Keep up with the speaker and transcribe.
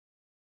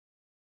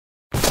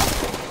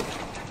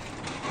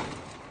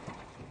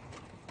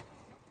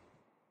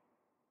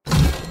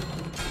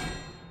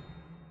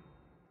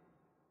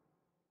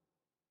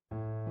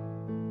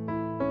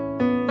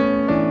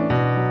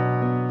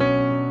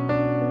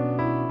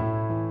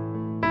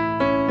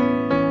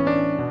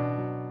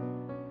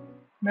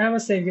Merhaba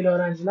sevgili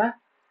öğrenciler.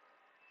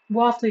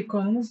 Bu haftaki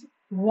konumuz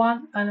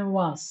one and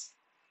once.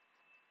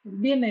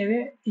 Bir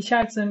nevi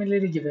işaret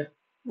zamirleri gibi.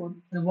 Bu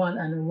the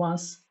one and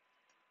once.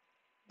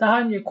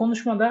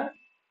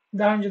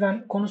 Daha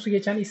önceden konusu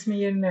geçen ismin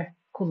yerine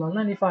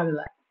kullanılan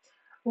ifadeler.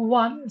 Bu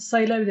one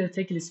sayılabilir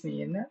tekil ismin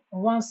yerine.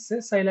 Once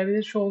ise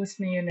sayılabilir çoğul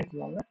ismin yerine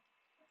kullanılır.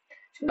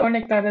 Şimdi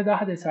örneklerde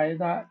daha detaylı,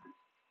 daha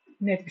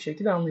net bir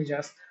şekilde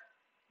anlayacağız.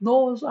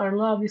 Those are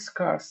lovely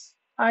scarves.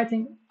 I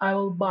think I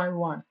will buy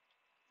one.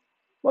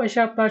 Bu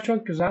eşarplar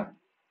çok güzel.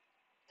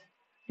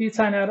 Bir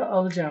tane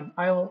alacağım.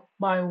 I will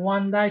buy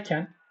one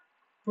derken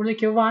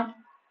buradaki one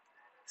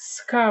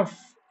scarf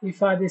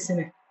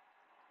ifadesini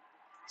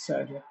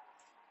söylüyor.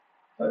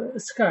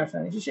 Scarf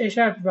yani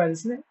eşarp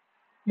ifadesini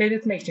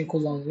belirtmek için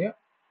kullanılıyor.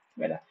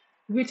 Böyle.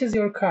 Which is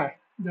your car?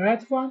 The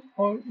red one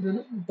or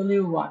the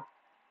blue one?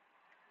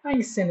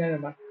 Hangisi senin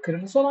araban?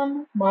 Kırmızı olan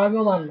mı? Mavi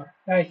olan mı?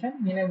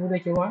 Derken yine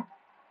buradaki one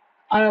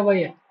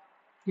arabayı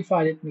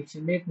ifade etmek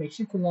için, belirtmek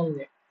için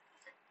kullanılıyor.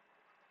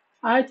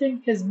 I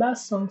think his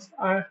best songs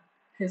are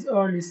his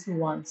earliest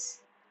ones.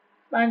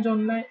 Bence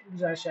onun en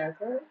güzel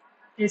şarkıları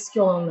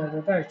eski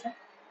olanları derken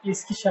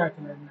eski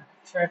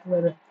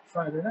şarkıları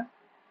ifade eden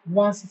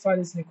once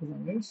ifadesini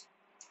kullanıyoruz.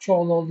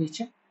 Çoğul olduğu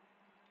için.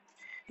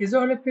 His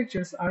early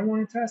pictures are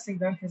more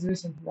interesting than his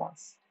recent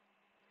ones.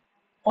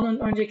 Onun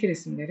önceki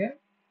resimleri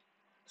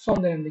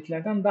son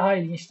dönemdekilerden daha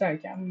ilginç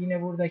derken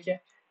yine buradaki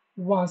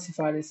once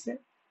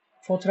ifadesi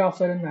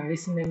fotoğraflarından,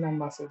 resimlerinden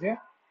bahsediyor.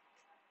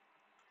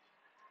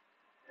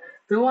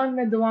 The one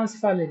ve the ones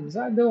ifadelerimiz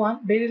var. The one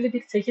belirli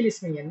bir tekil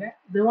ismin yerine,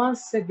 the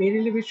ones ise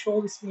belirli bir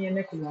çoğul ismin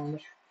yerine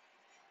kullanılır.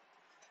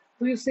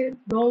 Do you see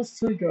those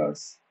two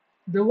girls?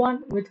 The one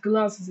with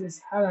glasses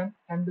is Helen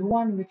and the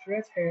one with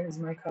red hair is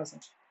my cousin.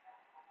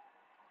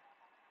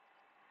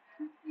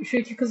 Şu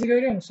iki kızı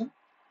görüyor musun?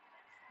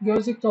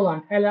 Gözlüklü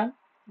olan Helen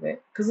ve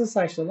kızıl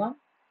saçlı olan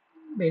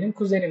benim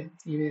kuzenim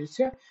diye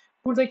belirtiyor.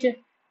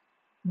 Buradaki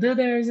the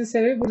dememizin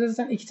sebebi burada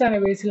zaten iki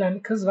tane belirtilen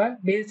kız var.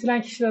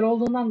 Belirtilen kişiler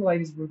olduğundan dolayı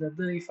biz burada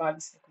the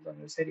ifadesini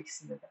kullanıyoruz her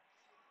ikisinde de.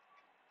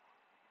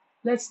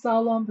 Let's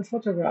download the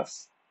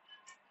photographs.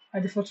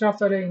 Hadi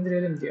fotoğrafları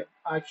indirelim diyor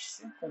A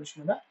kişisi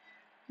konuşmada.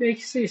 Ve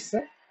ikisi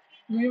ise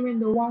do you mean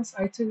the ones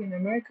I took in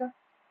America?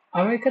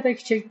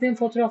 Amerika'daki çektiğin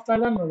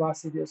fotoğraflardan mı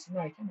bahsediyorsun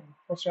derken yani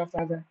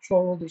fotoğraflarda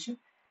çoğul olduğu için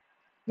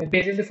ve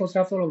belirli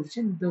fotoğraflar olduğu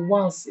için the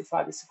ones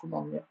ifadesi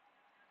kullanılıyor.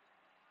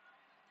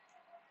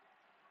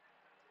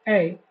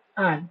 A,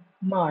 an,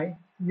 my,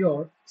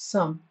 your,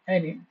 some,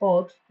 any,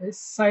 both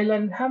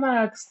sayıların hemen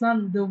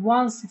arkasından the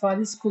ones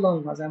ifadesi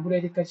kullanılmaz. Yani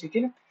buraya dikkat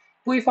çekelim.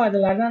 Bu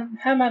ifadelerden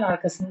hemen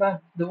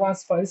arkasından the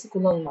ones ifadesi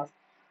kullanılmaz.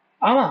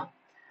 Ama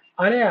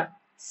araya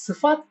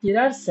sıfat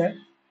girerse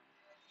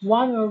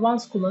one or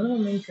once kullanımı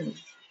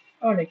mümkündür.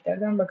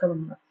 Örneklerden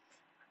bakalım buna.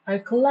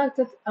 I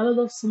collected a lot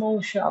of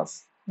small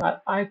shells, but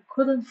I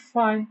couldn't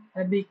find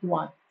a big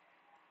one.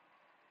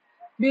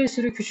 Bir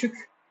sürü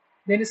küçük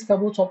deniz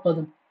kabuğu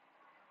topladım.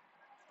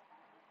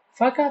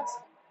 Fakat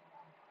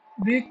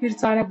büyük bir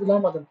tane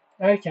bulamadım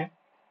derken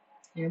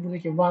yine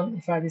buradaki one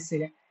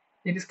ifadesiyle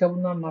deniz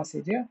kabuğundan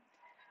bahsediyor.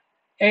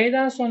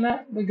 E'den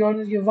sonra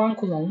gördüğünüz gibi one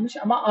kullanılmış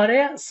ama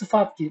araya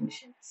sıfat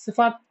girmiş.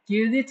 Sıfat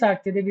girdiği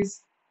takdirde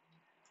biz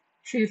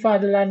şu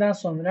ifadelerden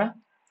sonra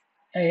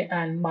A,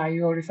 and, my,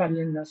 your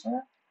ifadelerinden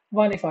sonra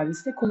one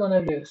ifadesini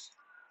kullanabiliyoruz.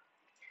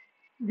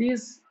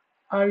 These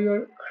are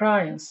your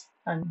crayons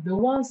and the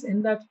ones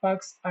in that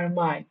box are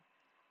mine.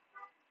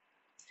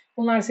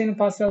 Bunlar senin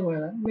pastel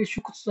boyaların ve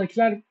şu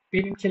kutudakiler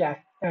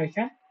benimkiler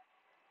derken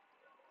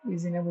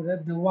biz yine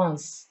burada the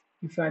ones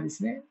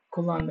ifadesini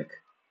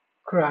kullandık.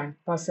 Crayon,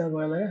 pastel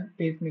boyaları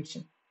belirtmek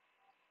için.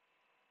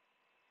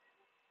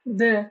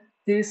 The,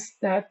 this,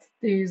 that,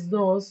 these,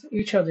 those,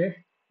 each other,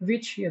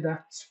 which ya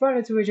da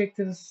superlative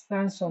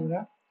adjectives'ten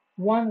sonra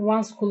one,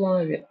 once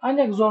kullanılabilir.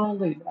 Ancak zorunlu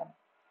değil. Yani.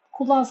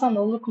 Kullansan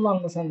da olur,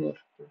 kullanmasan da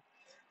olur.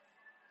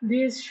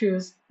 These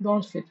shoes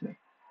don't fit me.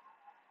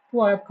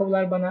 Bu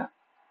ayakkabılar bana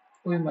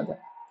uymadı.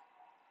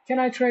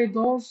 Can I try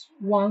those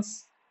once?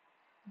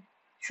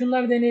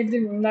 Şunları deneyebilir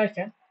miyim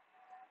derken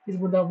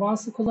biz burada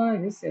once'ı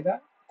kullanabiliriz ya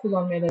da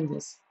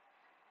kullanmayabiliriz.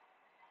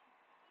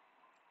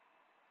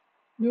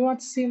 Do you want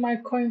to see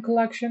my coin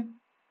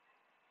collection?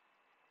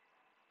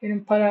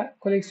 Benim para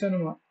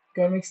koleksiyonumu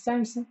görmek ister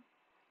misin?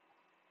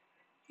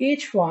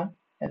 Each one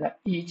ya da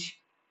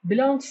each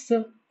belongs to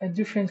a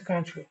different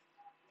country.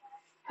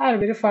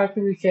 Her biri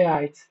farklı bir ülkeye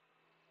ait.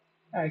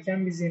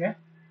 Derken biz yine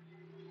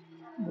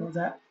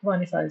burada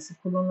one ifadesi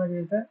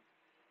kullanılabilir de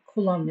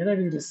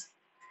kullanmayabiliriz.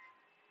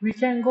 We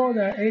can go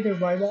there either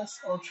by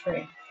bus or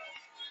train.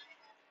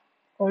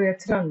 Oraya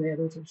trenle ya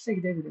da otobüse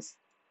gidebiliriz.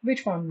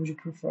 Which one would you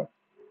prefer?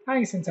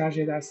 Hangisini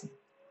tercih edersin?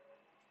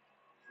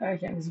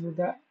 Derken biz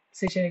burada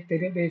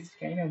seçenekleri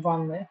belirtirken yine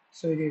one'la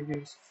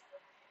söyleyebiliyoruz.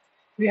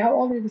 We have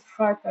already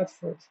tried that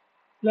fruit.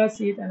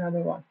 Let's eat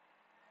another one.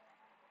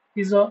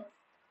 Biz o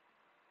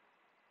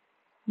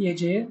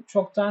yiyeceği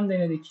çoktan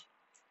denedik.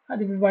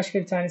 Hadi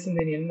bir tanesini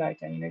deneyelim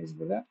derken yine biz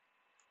burada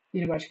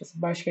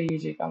başka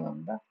yiyecek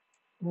anlamında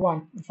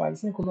one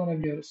ifadesini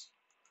kullanabiliyoruz.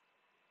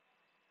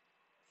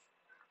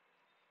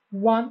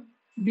 One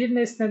bir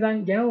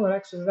nesneden genel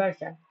olarak söz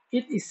ederken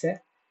it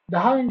ise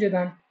daha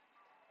önceden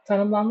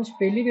tanımlanmış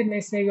belli bir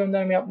nesneye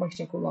gönderme yapmak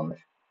için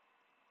kullanılır.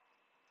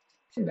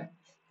 Şimdi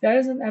there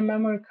isn't a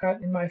memory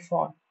card in my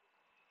phone.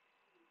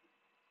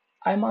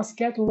 I must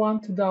get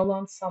one to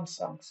download some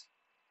songs.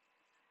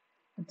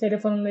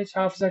 Telefonumda hiç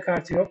hafıza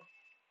kartı yok.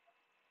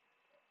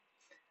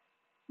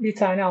 Bir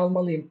tane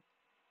almalıyım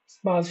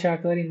bazı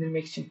şarkıları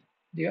indirmek için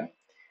diyor.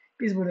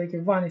 Biz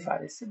buradaki one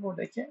ifadesi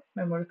buradaki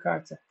memory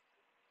kartı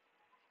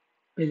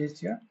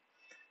belirtiyor.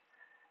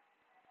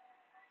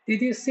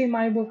 Did you see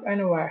my book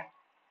anywhere?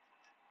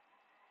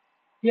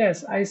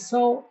 Yes, I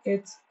saw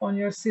it on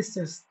your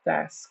sister's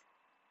desk.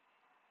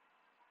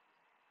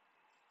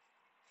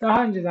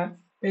 Daha önceden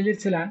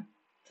belirtilen,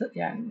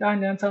 yani daha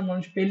önceden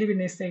tanımlanmış belli bir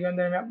nesneye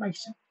gönderme yapmak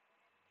için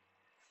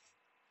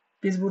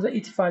biz burada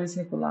it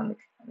ifadesini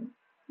kullandık.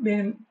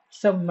 Benim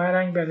kitabımı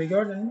herhangi bir yerde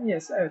gördün mü?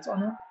 Yes, evet,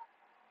 onu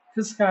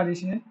kız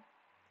kardeşinin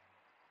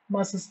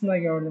masasında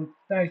gördüm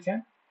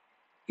derken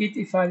it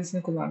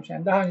ifadesini kullanmış.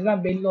 Yani daha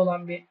önceden belli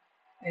olan bir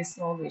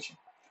nesne olduğu için.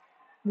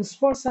 The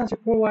Sports Center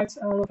provides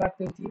a lot of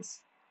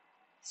activities.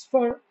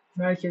 Spor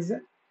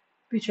merkezi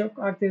birçok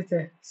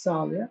aktivite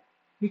sağlıyor.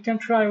 You can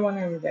try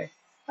one every day.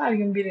 Her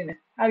gün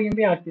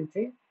bir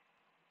aktiviteyi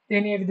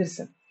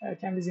deneyebilirsin.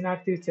 Derken biz yine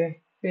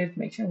aktivite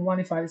belirtmek için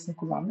one ifadesini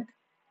kullandık.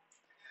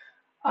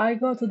 I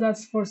go to that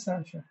sports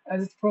center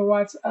as it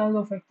provides a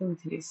lot of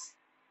activities.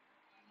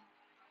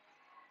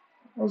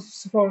 O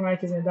spor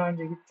merkezine daha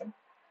önce gittim.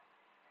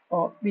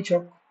 O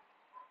birçok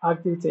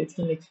aktivite,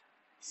 etkinlik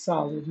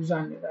sağlıyor,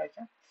 düzenliyor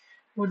derken.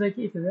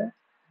 Buradaki it'i de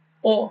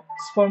o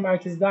spor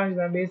merkezi daha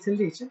önceden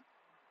belirtildiği için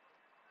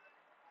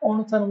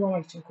onu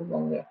tanımlamak için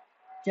kullanılıyor.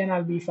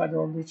 Genel bir ifade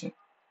olduğu için.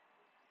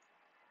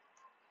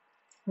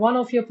 One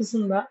of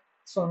yapısında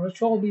sonra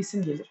çoğul bir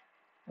isim gelir.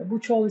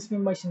 Bu çoğul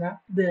ismin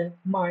başına the,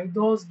 my,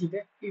 those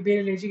gibi bir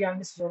belirleyici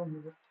gelmesi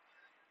zorunludur.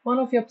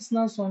 One of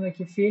yapısından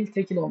sonraki fiil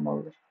tekil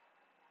olmalıdır.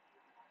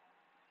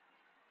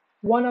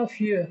 One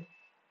of you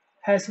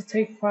has to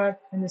take part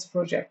in this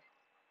project.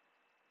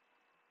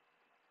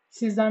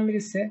 Sizden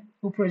birisi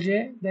bu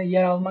projede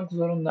yer almak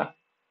zorunda.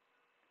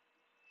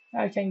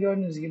 Derken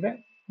gördüğünüz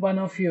gibi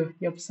one of you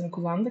yapısını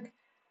kullandık.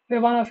 Ve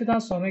one of you'dan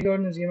sonra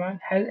gördüğünüz gibi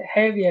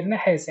have yerine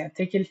has, yani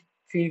tekil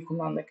fiil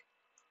kullandık.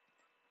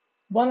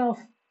 One of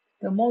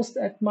the most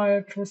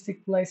admired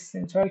touristic places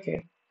in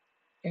Turkey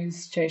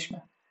is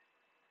Çeşme.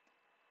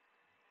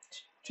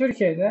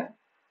 Türkiye'de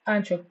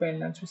en çok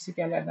beğenilen turistik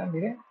yerlerden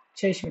biri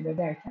Çeşme'de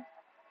derken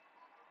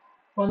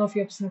one of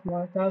yapısını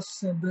kullandık. Daha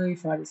sonra the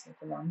ifadesini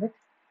kullandık.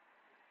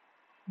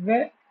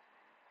 Ve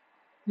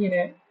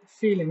yine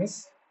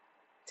fiilimiz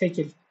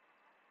tekil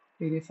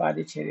bir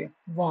ifade içeriyor.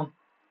 One,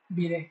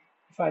 biri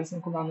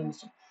ifadesini kullandığımız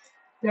için.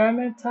 There are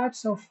many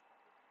types of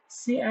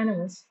sea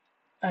animals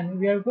and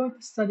we are going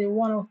to study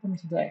one of them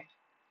today.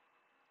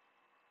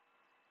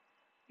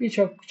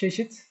 Birçok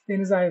çeşit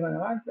deniz hayvanı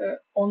var ve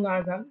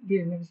onlardan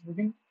birini biz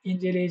bugün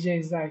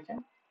inceleyeceğiz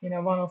derken yine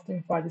one of them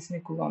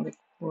ifadesini kullandık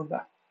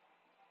burada.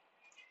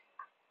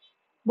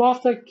 Bu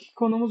haftaki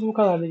konumuz bu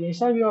kadardı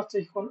gençler.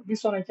 Bir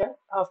sonraki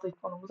haftaki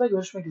konumuzda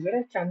görüşmek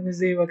üzere.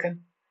 Kendinize iyi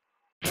bakın.